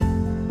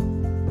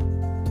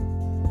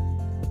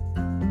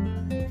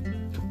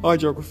Hi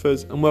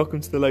geographers, and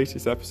welcome to the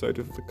latest episode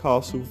of the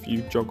Castle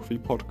View Geography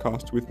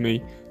podcast with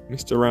me,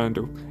 Mr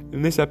Randall.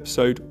 In this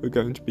episode, we're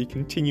going to be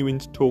continuing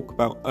to talk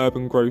about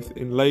urban growth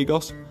in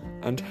Lagos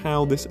and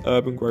how this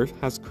urban growth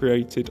has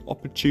created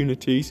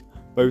opportunities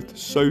both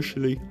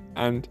socially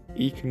and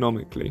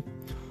economically.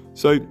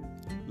 So,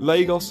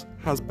 Lagos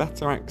has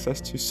better access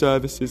to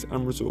services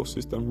and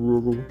resources than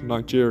rural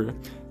Nigeria,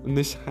 and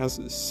this has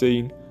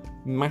seen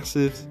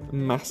masses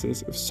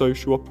of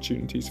social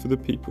opportunities for the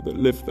people that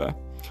live there.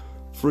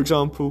 For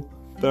example,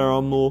 there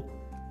are more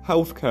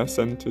healthcare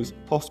centres,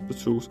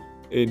 hospitals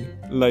in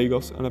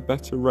Lagos and a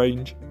better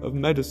range of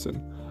medicine.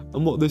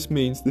 And what this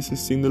means, this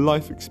has seen the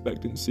life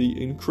expectancy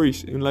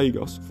increase in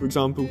Lagos. For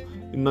example,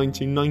 in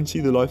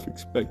 1990 the life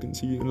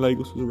expectancy in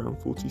Lagos was around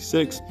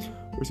 46,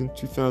 whereas in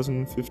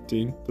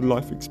 2015 the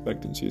life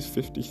expectancy is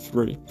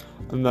 53.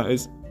 And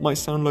that might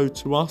sound low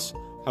to us,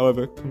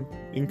 however,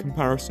 in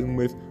comparison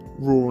with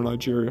rural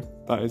Nigeria,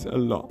 that is a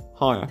lot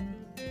higher.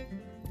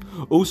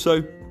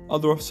 Also,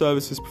 other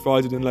services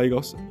provided in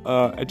Lagos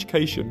are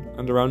education,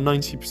 and around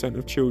 90%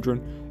 of children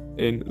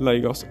in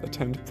Lagos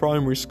attend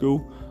primary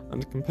school,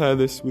 and to compare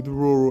this with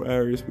rural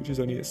areas, which is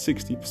only at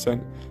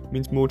 60%,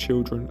 means more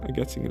children are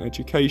getting an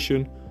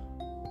education,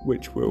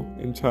 which will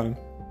in turn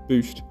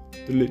boost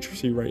the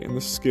literacy rate and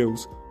the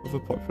skills of the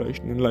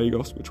population in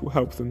Lagos, which will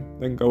help them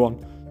then go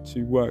on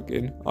to work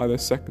in either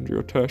secondary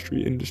or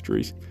tertiary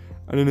industries.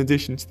 And in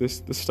addition to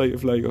this, the state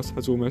of Lagos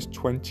has almost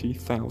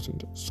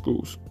 20,000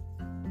 schools.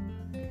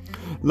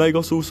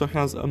 Lagos also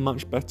has a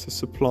much better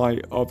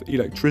supply of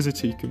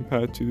electricity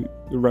compared to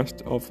the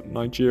rest of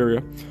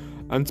Nigeria.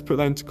 And to put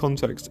that into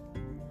context,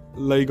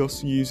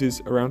 Lagos uses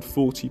around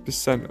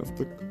 40% of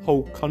the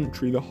whole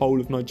country, the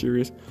whole of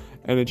Nigeria's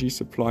energy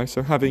supply.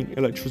 So having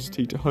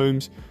electricity to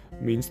homes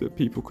means that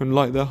people can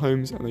light their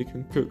homes and they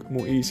can cook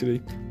more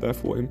easily,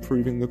 therefore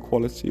improving the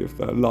quality of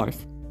their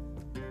life.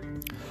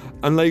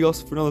 And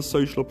Lagos, for another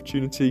social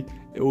opportunity,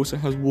 it also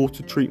has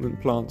water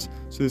treatment plants,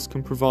 so this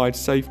can provide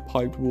safe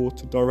piped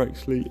water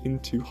directly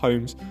into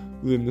homes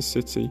within the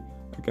city,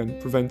 again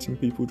preventing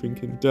people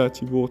drinking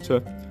dirty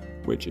water,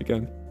 which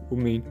again will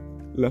mean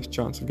less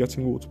chance of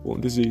getting waterborne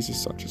diseases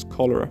such as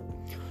cholera.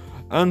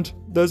 And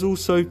there's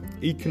also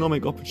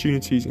economic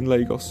opportunities in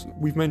Lagos.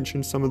 We've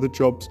mentioned some of the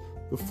jobs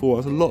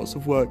before. There's lots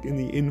of work in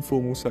the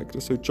informal sector,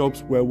 so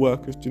jobs where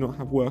workers do not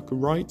have worker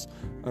rights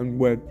and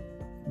where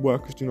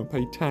workers do not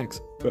pay tax,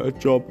 but a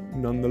job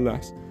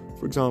nonetheless.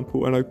 For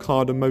example, an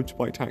Okada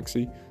motorbike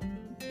taxi,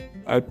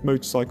 a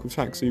motorcycle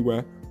taxi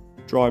where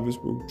drivers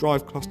will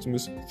drive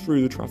customers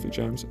through the traffic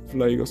jams of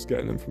Lagos,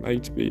 getting them from A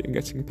to B and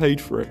getting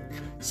paid for it.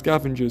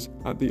 Scavengers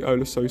at the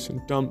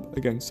Olusosun dump,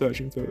 again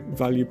searching for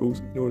valuables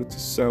in order to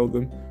sell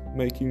them,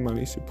 making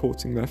money,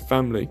 supporting their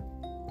family.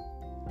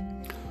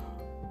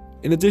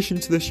 In addition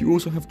to this, you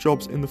also have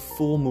jobs in the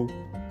formal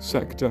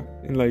sector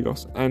in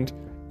Lagos, and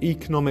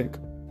economic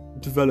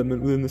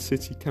development within the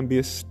city can be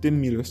a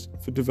stimulus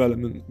for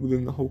development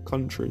within the whole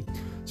country.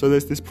 So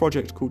there's this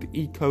project called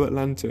Eco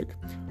Atlantic,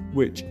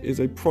 which is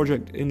a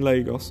project in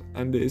Lagos,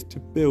 and it is to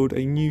build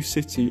a new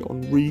city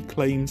on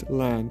reclaimed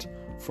land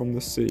from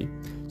the sea.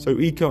 So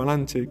Eco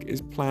Atlantic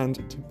is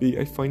planned to be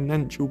a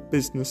financial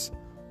business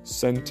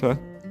centre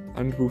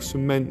and will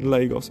cement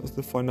Lagos as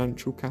the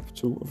financial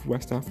capital of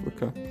West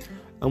Africa.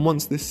 And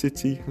once this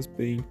city has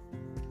been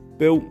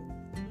built,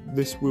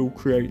 this will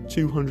create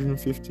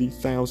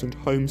 250,000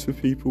 homes for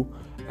people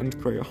and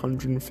create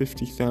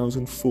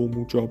 150,000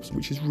 formal jobs,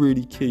 which is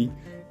really key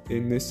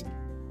in this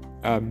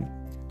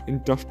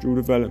industrial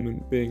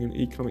development being an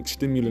economic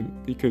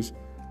stimulant, because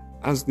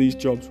as these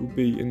jobs will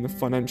be in the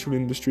financial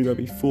industry, there'll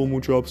be formal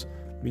jobs,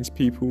 means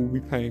people will be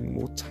paying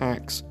more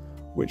tax,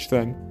 which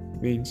then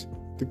means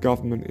the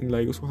government in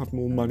Lagos will have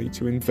more money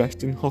to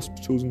invest in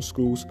hospitals and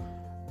schools,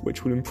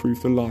 which will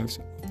improve the lives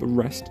of the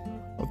rest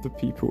of the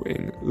people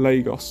in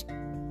Lagos.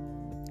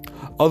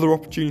 Other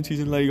opportunities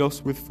in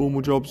Lagos with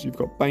formal jobs, you've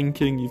got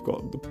banking, you've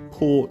got the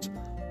port,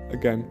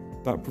 again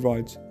that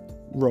provides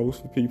roles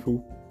for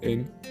people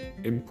in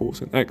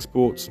imports and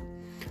exports.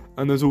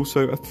 And there's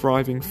also a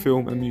thriving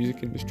film and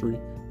music industry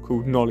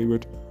called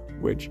Nollywood,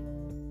 which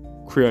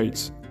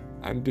creates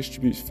and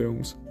distributes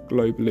films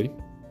globally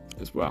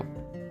as well.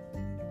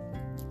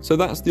 So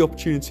that's the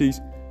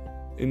opportunities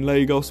in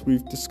Lagos.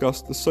 We've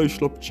discussed the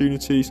social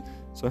opportunities,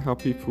 so how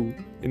people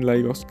in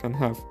Lagos can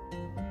have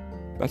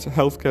better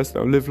healthcare so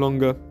they'll live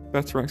longer,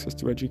 better access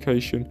to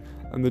education,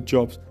 and the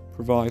jobs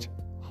provide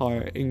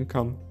higher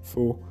income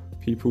for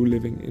people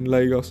living in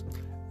Lagos.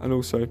 And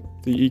also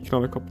the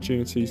economic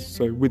opportunities,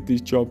 so with these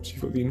jobs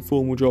you've got the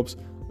informal jobs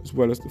as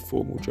well as the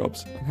formal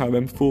jobs, and how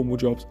them formal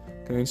jobs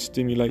can then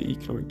stimulate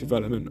economic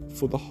development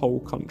for the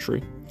whole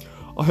country.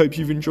 I hope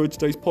you've enjoyed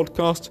today's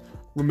podcast.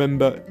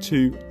 Remember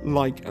to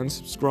like and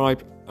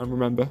subscribe, and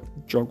remember,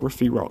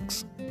 geography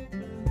rocks.